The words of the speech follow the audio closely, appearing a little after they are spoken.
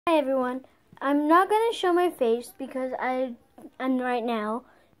Hi everyone. I'm not gonna show my face because I'm right now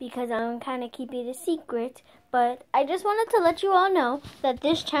because I'm kind of keeping it a secret. But I just wanted to let you all know that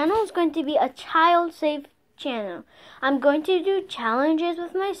this channel is going to be a child-safe channel. I'm going to do challenges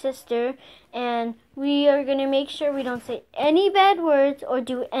with my sister, and we are gonna make sure we don't say any bad words or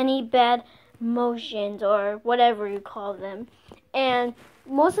do any bad motions or whatever you call them. And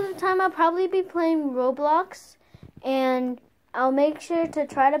most of the time, I'll probably be playing Roblox, and I'll make sure to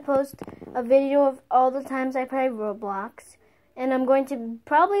try to post a video of all the times I play Roblox. And I'm going to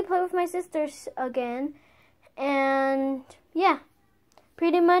probably play with my sisters again. And yeah,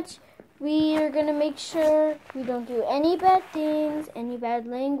 pretty much we are going to make sure we don't do any bad things, any bad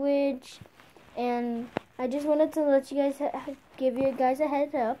language. And I just wanted to let you guys, give you guys a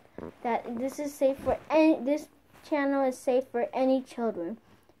heads up that this is safe for this channel is safe for any children.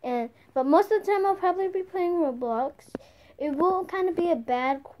 But most of the time I'll probably be playing Roblox. It will kind of be a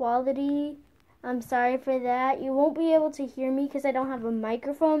bad quality. I'm sorry for that. You won't be able to hear me because I don't have a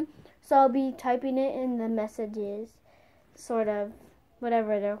microphone. So I'll be typing it in the messages. Sort of.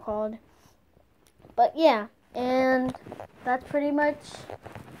 Whatever they're called. But yeah. And that's pretty much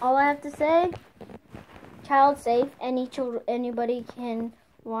all I have to say. Child safe. Anybody can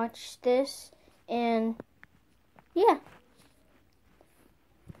watch this. And yeah.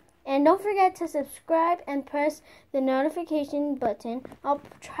 And don't forget to subscribe and press the notification button. I'll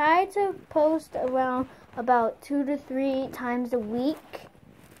try to post around about 2 to 3 times a week.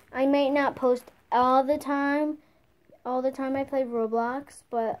 I might not post all the time I play Roblox,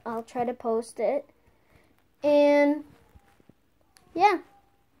 but I'll try to post it. And yeah,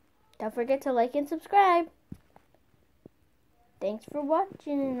 don't forget to like and subscribe. Thanks for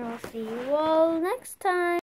watching, and I'll see you all next time.